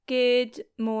Good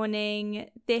morning,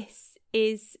 this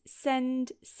is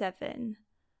Send 7,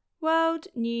 World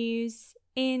News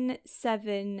in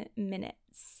 7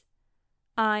 minutes.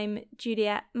 I'm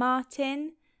Juliet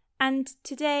Martin, and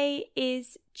today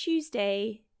is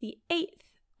Tuesday, the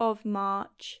 8th of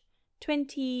March,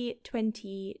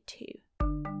 2022.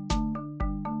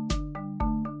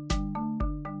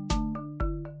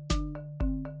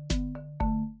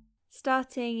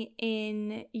 Starting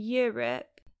in Europe,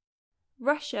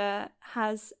 Russia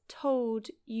has told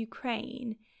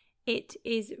Ukraine it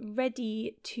is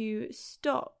ready to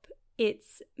stop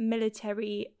its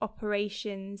military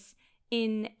operations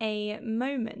in a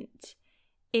moment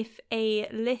if a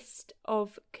list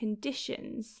of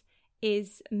conditions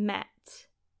is met,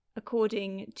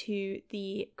 according to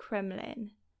the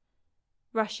Kremlin.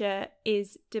 Russia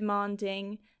is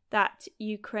demanding that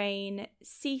Ukraine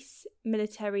cease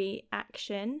military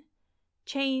action,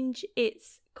 change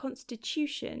its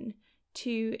constitution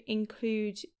to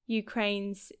include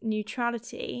Ukraine's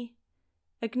neutrality,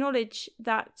 acknowledge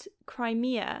that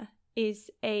Crimea is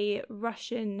a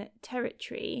Russian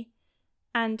territory,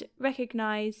 and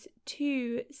recognize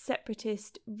 2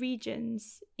 separatist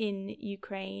regions in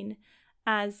Ukraine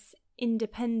as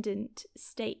independent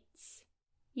states.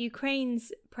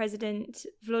 Ukraine's President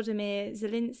Volodymyr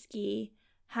Zelensky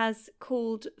has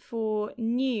called for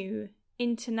new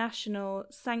international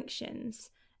sanctions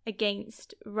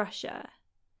against Russia.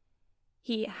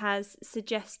 He has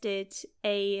suggested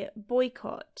a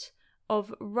boycott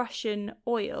of Russian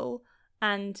oil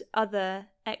and other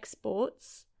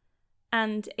exports,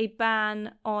 and a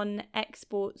ban on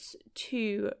exports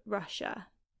to Russia.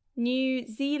 New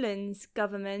Zealand's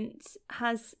government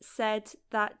has said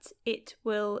that it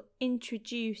will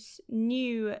introduce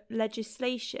new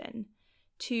legislation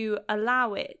to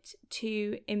allow it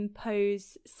to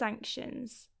impose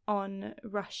sanctions on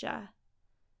Russia.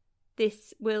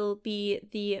 This will be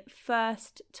the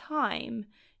first time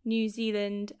New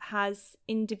Zealand has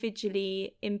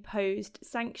individually imposed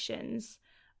sanctions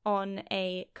on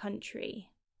a country.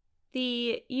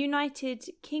 The United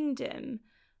Kingdom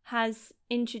has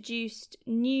introduced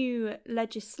new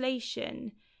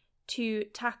legislation to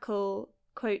tackle,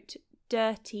 quote,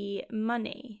 dirty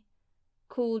money,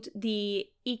 called the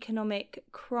Economic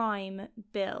Crime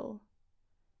Bill.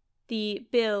 The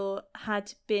bill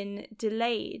had been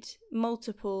delayed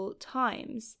multiple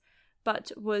times,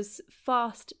 but was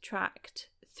fast-tracked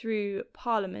through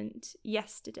Parliament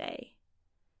yesterday.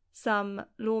 Some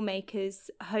lawmakers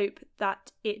hope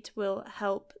that it will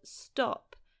help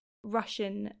stop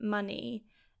Russian money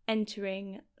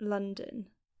entering London.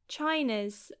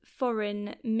 China's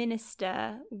Foreign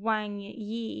Minister Wang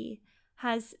Yi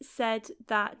has said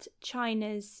that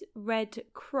China's Red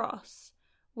Cross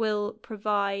will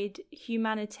provide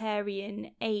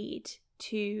humanitarian aid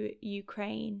to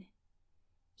Ukraine.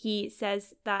 He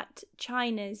says that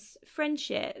China's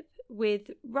friendship with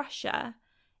Russia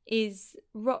is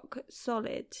rock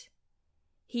solid.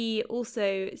 He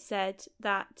also said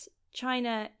that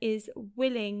China is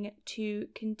willing to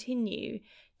continue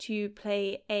to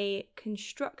play a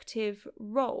constructive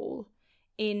role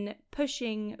in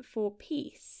pushing for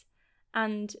peace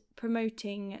and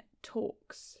promoting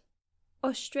talks.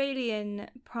 Australian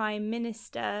Prime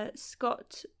Minister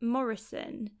Scott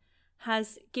Morrison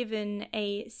has given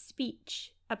a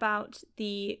speech about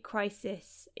the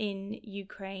crisis in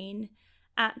Ukraine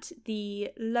at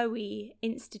the Lowy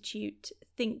Institute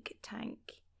think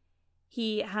tank.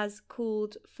 He has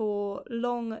called for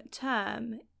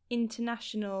long-term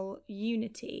international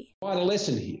unity. Quite a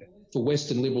lesson here for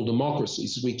Western liberal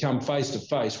democracies as we come face to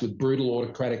face with brutal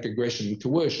autocratic aggression and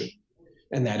coercion,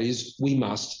 and that is we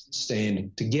must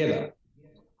stand together.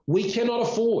 We cannot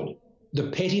afford the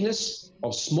pettiness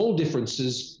of small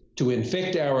differences to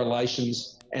infect our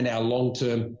relations and our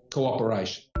long-term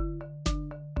cooperation.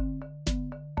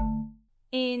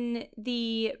 In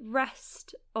the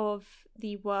rest of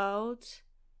the world,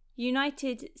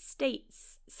 United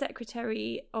States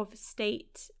Secretary of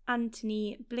State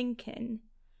Antony Blinken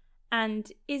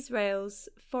and Israel's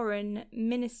Foreign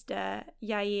Minister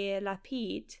Yair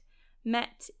Lapid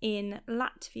met in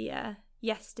Latvia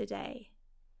yesterday.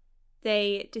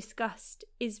 They discussed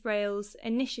Israel's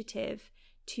initiative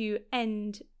to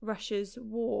end Russia's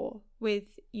war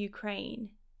with Ukraine.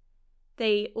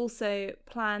 They also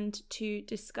planned to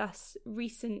discuss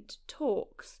recent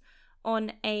talks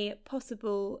on a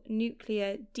possible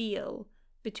nuclear deal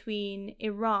between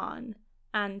Iran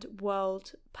and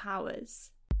world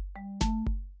powers.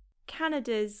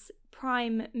 Canada's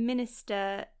Prime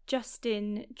Minister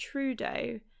Justin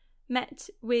Trudeau met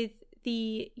with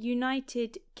the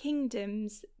United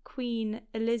Kingdom's Queen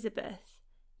Elizabeth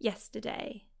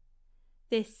yesterday.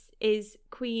 This is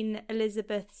Queen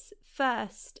Elizabeth's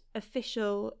first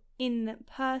official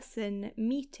in-person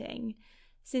meeting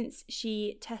since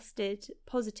she tested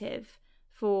positive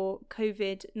for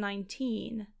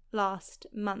COVID-19 last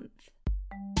month.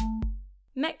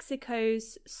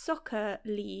 Mexico's soccer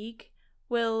league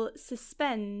will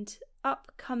suspend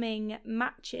upcoming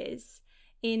matches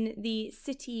in the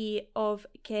city of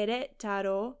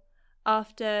Querétaro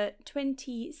after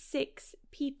 26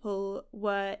 people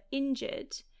were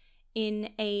injured in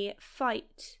a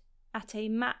fight at a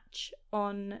match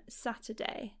on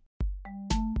Saturday.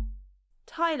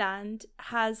 Thailand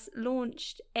has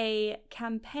launched a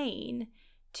campaign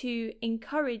to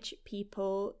encourage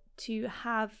people to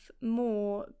have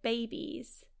more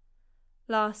babies.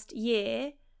 Last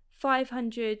year,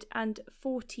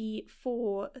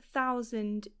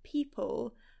 544,000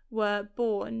 people were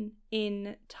born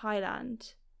in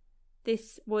Thailand.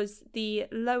 This was the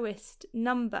lowest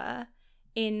number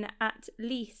in at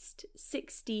least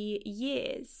 60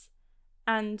 years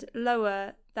and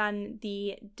lower than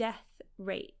the death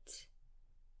rate.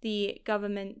 The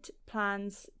government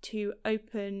plans to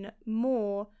open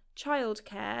more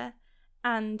childcare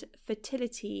and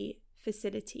fertility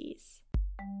facilities.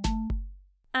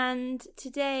 And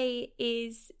today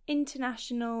is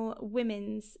International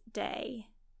Women's Day.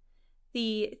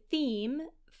 The theme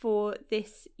for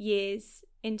this year's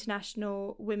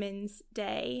International Women's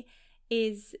Day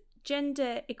is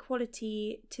Gender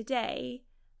Equality Today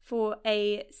for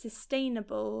a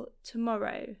Sustainable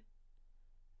Tomorrow.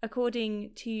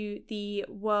 According to the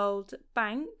World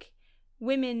Bank,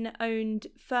 women-owned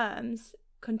firms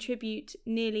contribute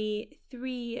nearly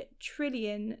 $3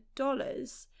 trillion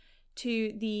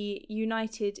to the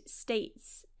United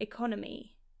States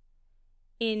economy.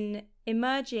 In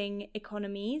emerging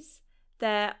economies,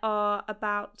 there are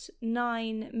about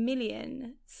 9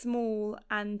 million small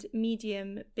and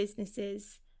medium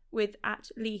businesses with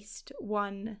at least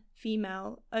one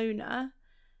female owner,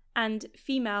 and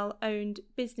female-owned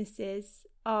businesses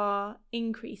are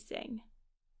increasing.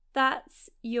 That's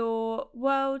your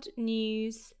world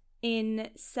news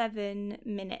in 7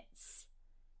 minutes.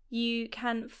 You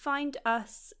can find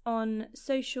us on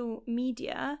social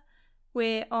media.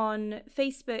 We're on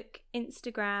Facebook,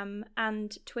 Instagram,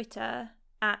 and Twitter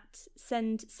at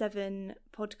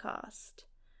Send7Podcast.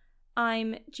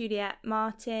 I'm Juliet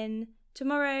Martin.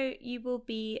 Tomorrow you will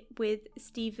be with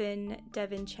Stephen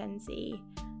DeVincenzi.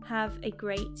 Have a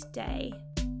great day.